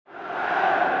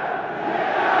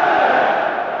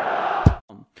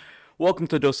Welcome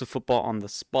to Dose of Football on the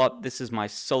Spot. This is my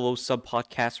solo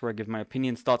sub-podcast where I give my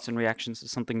opinions, thoughts, and reactions to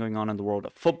something going on in the world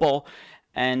of football.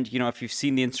 And, if you've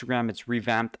seen the Instagram, it's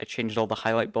revamped. I changed all the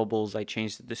highlight bubbles. I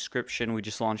changed the description. We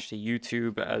just launched a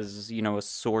YouTube as, a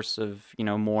source of,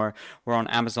 more. We're on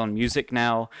Amazon Music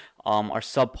now. Our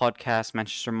sub-podcast,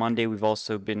 Manchester Monday, we've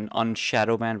also been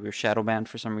unshadowbanned. We were shadowbanned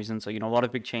for some reason. So, a lot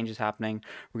of big changes happening.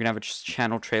 We're going to have a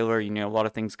channel trailer, a lot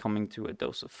of things coming to a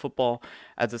Dose of Football.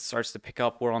 As it starts to pick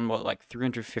up, we're on,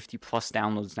 350 plus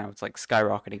downloads now. It's like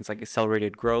skyrocketing. It's like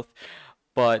accelerated growth.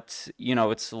 But,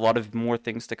 it's a lot of more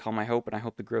things to come, I hope, and I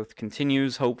hope the growth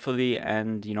continues, hopefully,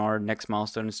 and, our next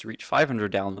milestone is to reach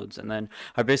 500 downloads, and then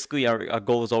our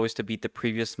goal is always to beat the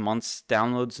previous month's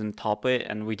downloads and top it,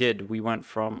 and we did. We went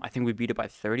from, I think we beat it by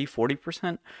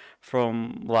 30-40%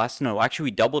 from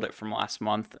we doubled it from last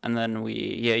month, and then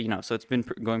so it's been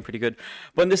going pretty good.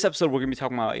 But in this episode, we're going to be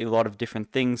talking about a lot of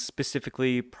different things,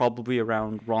 specifically probably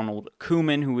around Ronald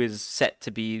Koeman, who is set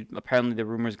to be, apparently the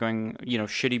rumors going,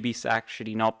 should he be sacked, should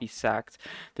he not be sacked?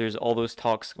 There's all those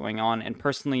talks going on, and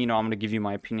personally, I'm going to give you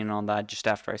my opinion on that just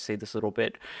after I say this little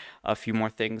bit. A few more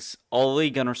things. Ole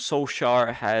Gunnar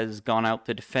Solskjaer has gone out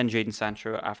to defend Jadon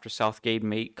Sancho after Southgate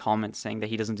made comments saying that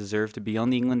he doesn't deserve to be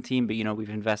on the England team, but we've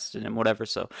invested in him, whatever.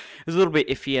 So it was a little bit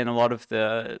iffy, and a lot of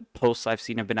the posts I've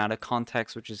seen have been out of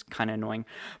context, which is kind of annoying.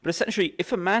 But essentially,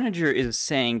 if a manager is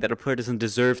saying that a player doesn't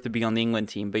deserve to be on the England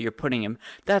team, but you're putting him,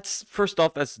 that's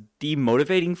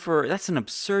demotivating. That's an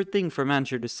absurd thing for a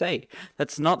manager to say.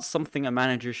 That's not something a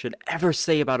manager should ever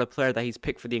say about a player that he's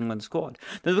picked for the England squad.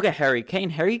 Then look at Harry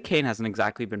Kane. Harry Kane hasn't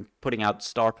exactly been putting out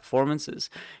star performances,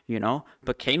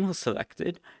 but Kane was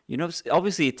selected.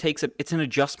 Obviously it's an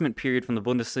adjustment period from the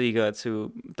Bundesliga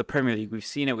to the Premier League. We've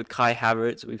seen it with Kai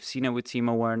Havertz, we've seen it with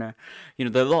Timo Werner.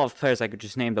 There are a lot of players I could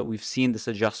just name that we've seen this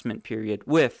adjustment period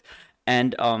with,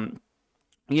 and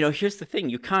here's the thing.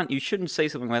 You shouldn't say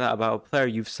something like that about a player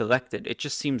you've selected. It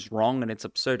just seems wrong and it's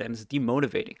absurd and it's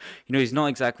demotivating. He's not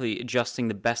exactly adjusting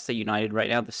the best at United right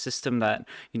now. The system that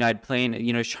United play in,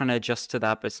 he's trying to adjust to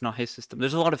that, but it's not his system.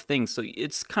 There's a lot of things, so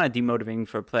it's kind of demotivating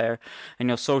for a player. And,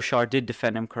 Solskjaer did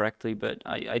defend him correctly, but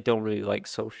I don't really like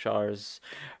Solskjaer's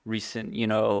recent,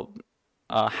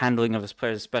 handling of his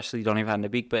players, especially Donny van de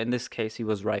Beek, but in this case, he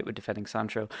was right with defending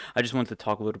Sancho. I just wanted to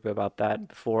talk a little bit about that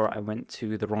before I went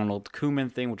to the Ronald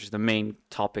Koeman thing, which is the main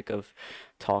topic of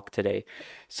talk today.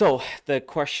 So the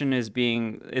question is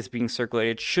being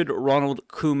circulated: should Ronald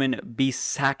Koeman be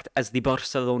sacked as the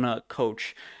Barcelona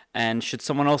coach? And should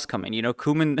someone else come in?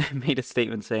 Koeman made a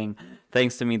statement saying,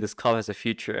 thanks to me, this club has a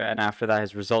future. And after that,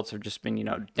 his results have just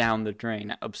been, down the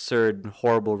drain. Absurd,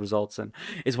 horrible results. And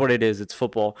it's what it is. It's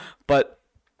football. But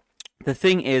the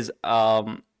thing is,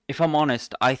 if I'm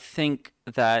honest, I think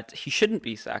that he shouldn't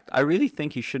be sacked. I really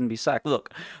think he shouldn't be sacked.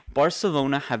 Look,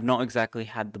 Barcelona have not exactly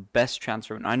had the best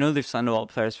transfer. I know they've signed a lot of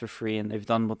players for free and they've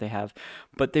done what they have,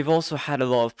 but they've also had a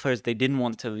lot of players they didn't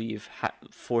want to leave,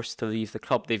 forced to leave the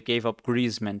club. They've gave up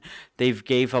Griezmann. They've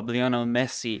gave up Lionel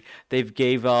Messi. They've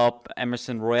gave up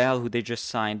Emerson Royal, who they just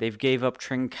signed. They've gave up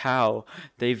Trincao.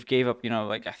 They've gave up,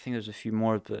 I think there's a few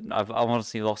more, but I've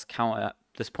honestly lost count at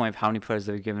this point of how many players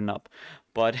they've given up.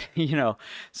 But,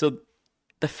 so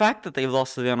the fact that they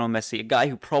lost Lionel Messi, a guy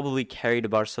who probably carried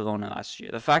Barcelona last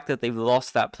year, the fact that they've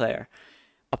lost that player,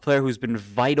 a player who's been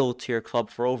vital to your club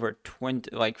for over 20,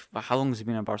 how long has he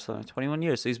been at Barcelona? 21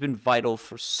 years. So he's been vital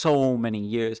for so many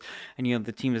years. And,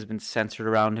 the team has been centered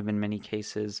around him in many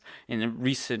cases in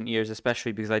recent years,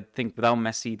 especially because I think without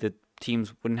Messi, the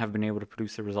teams wouldn't have been able to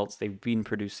produce the results they've been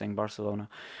producing, Barcelona.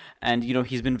 And,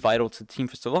 he's been vital to the team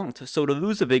for so long. So to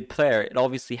lose a big player, it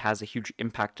obviously has a huge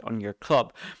impact on your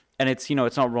club. And it's,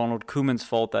 it's not Ronald Koeman's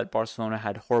fault that Barcelona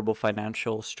had horrible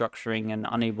financial structuring and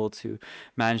unable to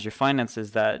manage their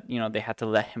finances that, they had to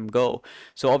let him go.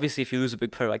 So obviously, if you lose a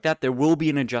big player like that, there will be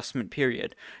an adjustment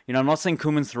period. I'm not saying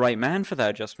Koeman's the right man for that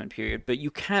adjustment period, but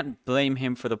you can't blame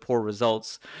him for the poor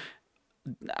results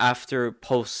after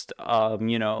post,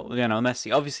 Lionel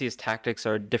Messi. Obviously, his tactics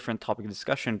are a different topic of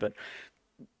discussion, but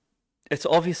it's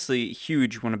obviously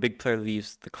huge when a big player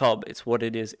leaves the club. It's what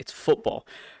it is. It's football.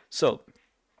 So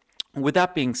with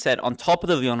that being said, on top of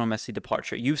the Lionel Messi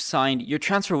departure, your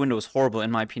transfer window was horrible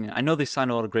in my opinion. I know they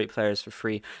signed a lot of great players for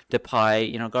free,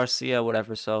 Depay, Garcia,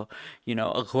 whatever, so,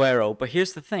 Aguero. But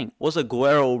here's the thing, was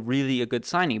Aguero really a good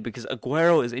signing? Because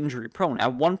Aguero is injury prone.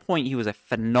 At one point, he was a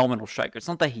phenomenal striker. It's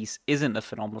not that he isn't a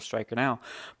phenomenal striker now,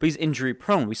 but he's injury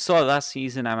prone. We saw it last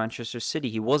season at Manchester City.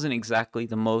 He wasn't exactly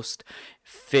the most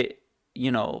fit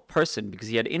person because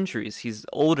he had injuries. He's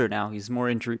older now. He's more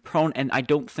injury prone. And I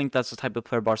don't think that's the type of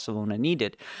player Barcelona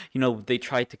needed. They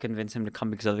tried to convince him to come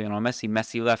because of Lionel Messi.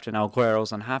 Messi left and now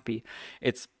Aguero's unhappy.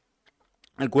 It's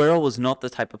Aguero was not the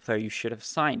type of player you should have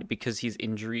signed because he's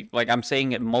injury. Like, I'm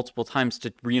saying it multiple times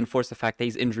to reinforce the fact that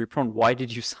he's injury prone. Why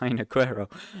did you sign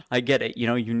Aguero? I get it.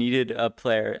 You needed a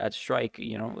player at strike.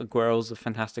 Aguero's a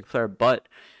fantastic player, but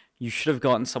you should have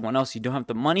gotten someone else. You don't have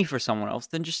the money for someone else,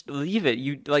 then just leave it.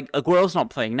 Aguero's not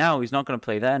playing now. He's not going to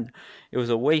play then. It was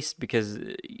a waste because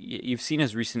you've seen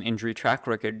his recent injury track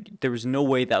record. There was no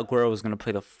way that Aguero was going to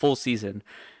play the full season,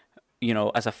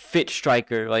 as a fit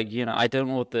striker. I don't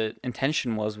know what the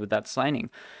intention was with that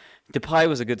signing. Depay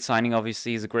was a good signing.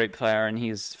 Obviously, he's a great player and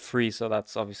he's free, so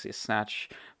that's obviously a snatch.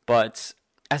 But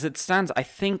as it stands, I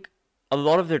think a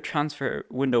lot of their transfer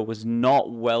window was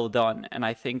not well done, and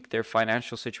I think their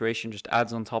financial situation just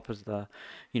adds on top of the,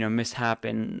 mishap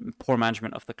and poor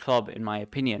management of the club, in my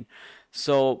opinion.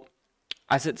 So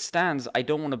as it stands, I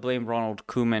don't want to blame Ronald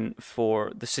Koeman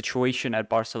for the situation at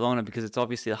Barcelona because it's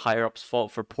obviously the higher up's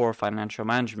fault for poor financial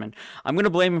management. I'm going to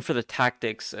blame him for the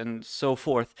tactics and so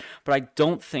forth, but I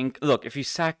don't think. Look, if you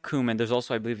sack Koeman, there's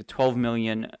also, I believe, a 12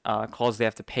 million clause they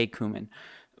have to pay Koeman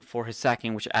for his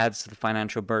sacking, which adds to the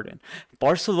financial burden.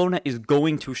 Barcelona is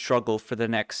going to struggle for the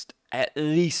next at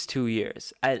least 2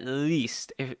 years. At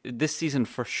least. If, this season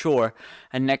for sure,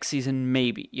 and next season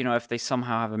maybe, if they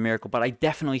somehow have a miracle. But I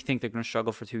definitely think they're going to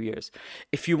struggle for 2 years.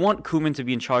 If you want Koeman to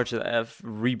be in charge of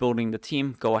rebuilding the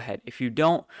team, go ahead. If you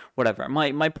don't, whatever.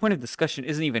 My point of discussion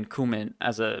isn't even Koeman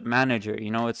as a manager.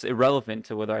 It's irrelevant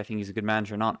to whether I think he's a good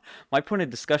manager or not. My point of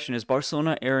discussion is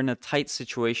Barcelona are in a tight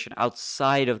situation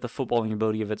outside of the footballing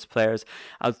ability of its players,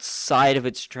 outside of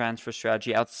its transfer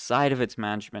strategy, outside of its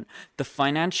management. The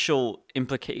financial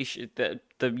implication,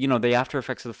 the after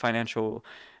effects of the financial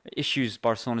issues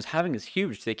Barcelona's having is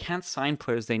huge. They can't sign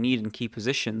players they need in key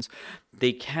positions.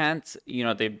 They can't,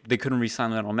 they couldn't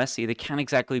re-sign Lionel Messi. They can't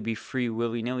exactly be free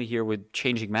willy-nilly here with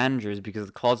changing managers because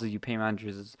the clauses you pay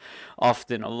managers is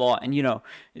often a lot. And,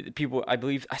 people, I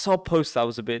believe, I saw a post that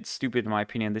was a bit stupid in my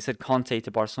opinion. They said Conte to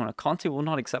Barcelona. Conte will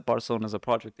not accept Barcelona as a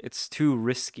project. It's too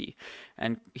risky.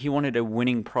 And he wanted a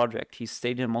winning project. He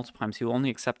stated multiple times he will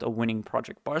only accept a winning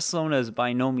project. Barcelona is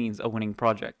by no means a winning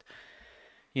project.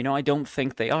 I don't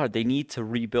think they are. They need to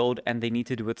rebuild and they need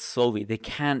to do it slowly.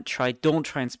 Don't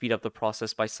try and speed up the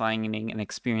process by signing an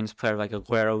experienced player like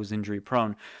Aguero who's injury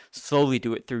prone. Slowly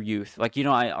do it through youth.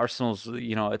 Arsenal's,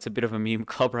 it's a bit of a meme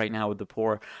club right now with the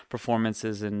poor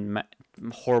performances and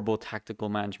horrible tactical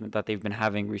management that they've been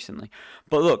having recently.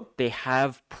 But look, they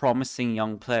have promising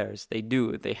young players. They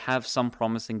do. They have some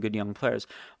promising good young players.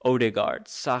 Odegaard,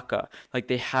 Saka,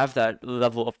 they have that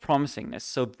level of promisingness.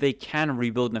 So they can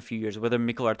rebuild in a few years. Whether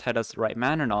Mikel Arteta's the right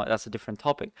man or not, that's a different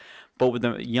topic. But with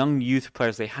the young youth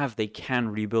players they have, they can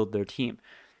rebuild their team.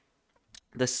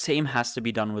 The same has to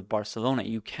be done with Barcelona.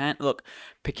 You can't look.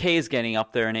 Piqué is getting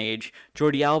up there in age.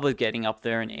 Jordi Alba is getting up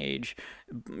there in age.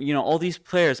 All these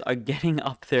players are getting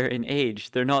up there in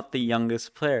age. They're not the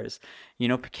youngest players.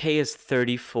 Piqué is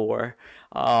 34.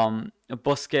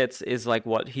 Busquets is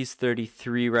he's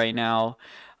 33 right now.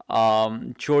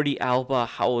 Jordi Alba,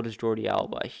 how old is Jordi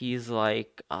Alba? He's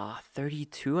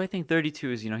 32, I think.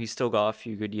 32 is, he's still got a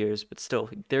few good years, but still,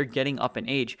 they're getting up in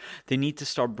age. They need to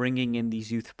start bringing in these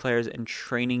youth players and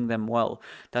training them well.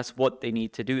 That's what they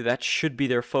need to do. That should be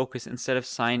their focus instead of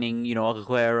signing,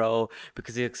 Aguero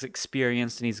because he's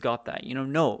experienced and he's got that.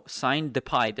 No, sign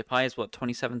Depay. Depay is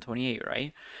 27, 28,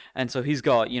 right? And so he's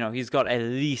got at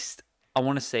least, I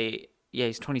want to say, yeah,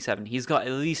 he's 27. He's got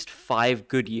at least 5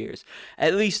 good years,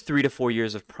 at least 3 to 4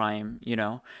 years of prime,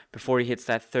 before he hits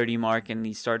that 30 mark and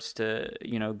he starts to,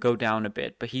 go down a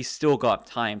bit. But he's still got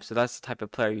time. So that's the type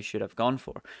of player you should have gone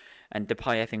for. And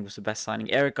Depay, I think, was the best signing.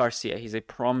 Eric Garcia, he's a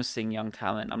promising young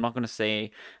talent. I'm not going to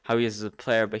say how he is as a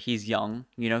player, but he's young.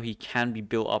 He can be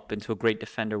built up into a great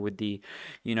defender with the,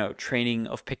 training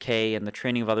of Piqué and the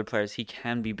training of other players. He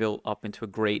can be built up into a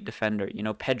great defender.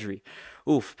 Pedri.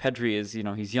 Pedri is,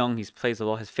 he's young. He plays a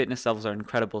lot. His fitness levels are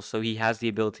incredible. So he has the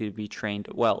ability to be trained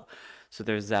well. So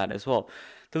there's that as well.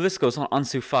 The list goes on.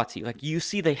 Ansu Fati. You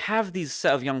see, they have these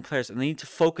set of young players and they need to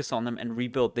focus on them and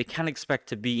rebuild. They can't expect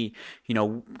to be,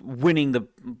 winning the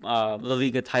La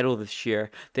Liga title this year.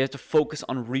 They have to focus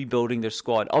on rebuilding their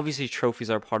squad. Obviously, trophies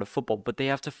are a part of football, but they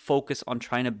have to focus on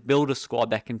trying to build a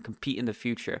squad that can compete in the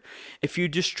future. If you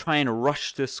just try and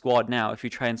rush this squad now, if you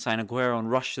try and sign Aguero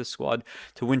and rush this squad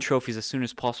to win trophies as soon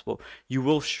as possible, you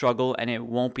will struggle and it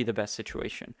won't be the best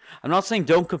situation. I'm not saying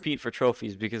don't compete for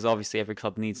trophies because obviously every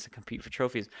club needs to compete for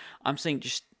trophies. I'm saying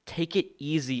just take it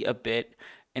easy a bit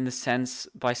in the sense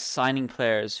by signing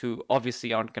players who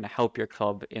obviously aren't going to help your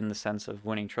club in the sense of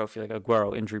winning trophy, like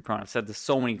Aguero, injury prone. I've said this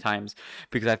so many times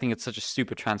because I think it's such a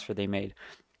stupid transfer they made.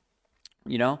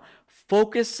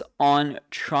 Focus on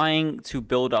trying to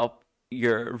build up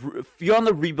you're on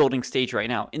the rebuilding stage right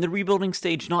now. In the rebuilding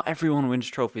stage, not everyone wins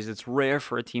trophies. It's rare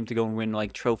for a team to go and win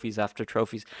like trophies after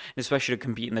trophies, especially to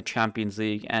compete in the Champions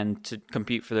League and to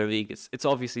compete for their league. It's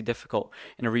obviously difficult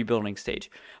in a rebuilding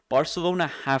stage. Barcelona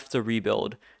have to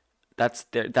rebuild. That's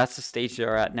the stage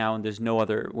they're at now, and there's no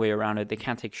other way around it. They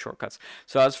can't take shortcuts.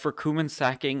 So as for Koeman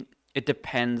sacking, it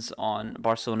depends on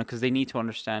Barcelona because they need to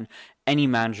understand any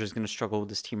manager is going to struggle with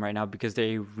this team right now because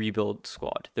they rebuild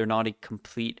squad. They're not a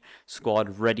complete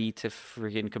squad ready to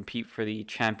freaking compete for the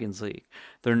Champions League.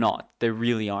 They're not. They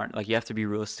really aren't. Like, you have to be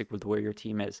realistic with where your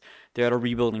team is. They're at a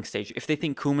rebuilding stage. If they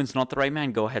think Koeman's not the right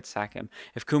man, go ahead, sack him.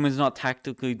 If Koeman's not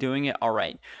tactically doing it, all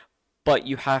right. But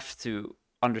you have to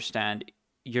understand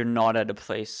you're not at a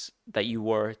place that you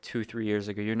were 2-3 years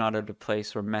ago. You're not at a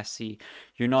place where Messi,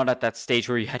 you're not at that stage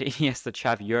where you had Iniesta,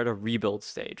 Xavi. You're at a rebuild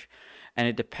stage. And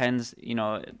it depends,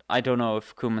 I don't know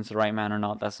if Koeman's the right man or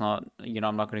not. That's not,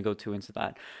 I'm not going to go too into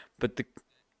that. But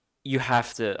you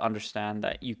have to understand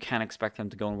that you can't expect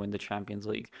them to go and win the Champions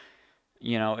League.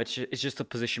 It's just a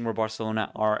position where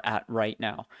Barcelona are at right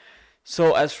now.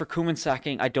 So as for Koeman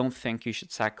sacking, I don't think you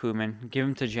should sack Koeman. Give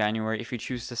him to January. If you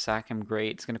choose to sack him,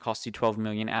 great. It's going to cost you 12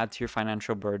 million. Add to your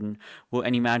financial burden. Will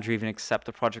any manager even accept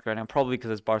the project right now? Probably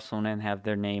because it's Barcelona and have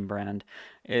their name brand.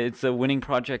 It's a winning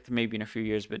project maybe in a few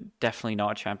years, but definitely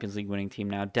not a Champions League winning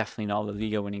team now. Definitely not a La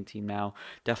Liga winning team now.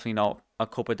 Definitely not a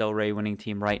Copa del Rey winning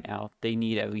team right now. They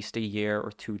need at least a year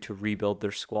or two to rebuild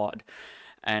their squad.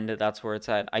 And that's where it's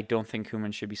at. I don't think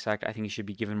Koeman should be sacked. I think he should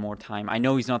be given more time. I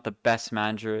know he's not the best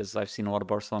manager, as I've seen a lot of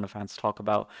Barcelona fans talk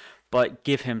about, but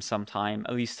give him some time,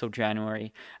 at least till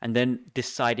January, and then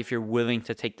decide if you're willing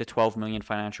to take the 12 million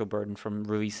financial burden from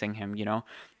releasing him,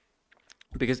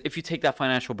 Because if you take that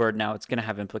financial burden now, it's going to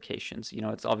have implications.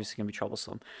 It's obviously going to be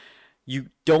troublesome. You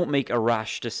don't make a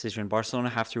rash decision. Barcelona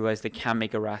have to realize they can't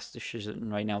make a rash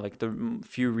decision right now. Like, the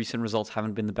few recent results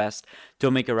haven't been the best.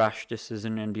 Don't make a rash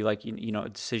decision and be like, a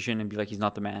decision and be like, he's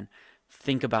not the man.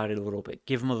 Think about it a little bit.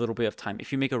 Give him a little bit of time.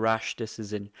 If you make a rash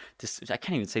decision, I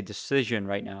can't even say decision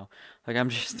right now. Like, I'm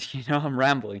just, I'm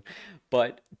rambling.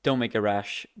 But don't make a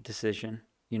rash decision.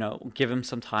 Give him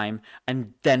some time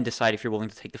and then decide if you're willing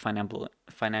to take the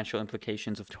financial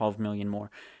implications of 12 million more.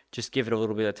 Just give it a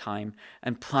little bit of time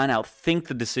and plan out. Think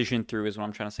the decision through is what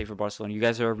I'm trying to say for Barcelona. You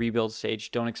guys are a rebuild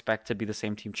stage. Don't expect to be the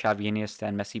same team Xavi, Iniesta,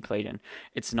 and Messi played in.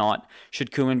 It's not.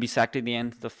 Should Koeman be sacked at the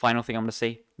end? The final thing I'm going to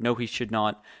say, no, he should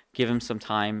not. Give him some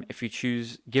time. If you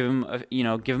choose, give him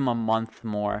a month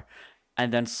more.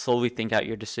 And then slowly think out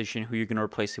your decision, who you're going to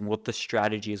replace him, what the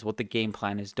strategy is, what the game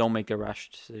plan is. Don't make a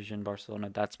rash decision, Barcelona.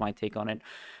 That's my take on it.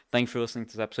 Thanks for listening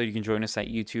to this episode. You can join us at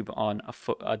YouTube on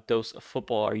a Dose of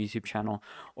Football, our YouTube channel,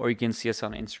 or you can see us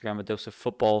on Instagram, A Dose of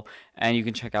Football, and you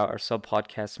can check out our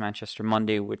sub-podcast, Manchester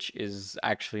Monday, which is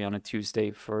actually on a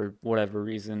Tuesday for whatever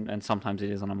reason, and sometimes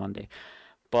it is on a Monday.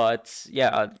 But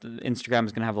yeah, Instagram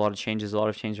is going to have a lot of changes. A lot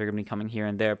of changes are going to be coming here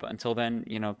and there. But until then,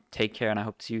 take care, and I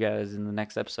hope to see you guys in the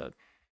next episode.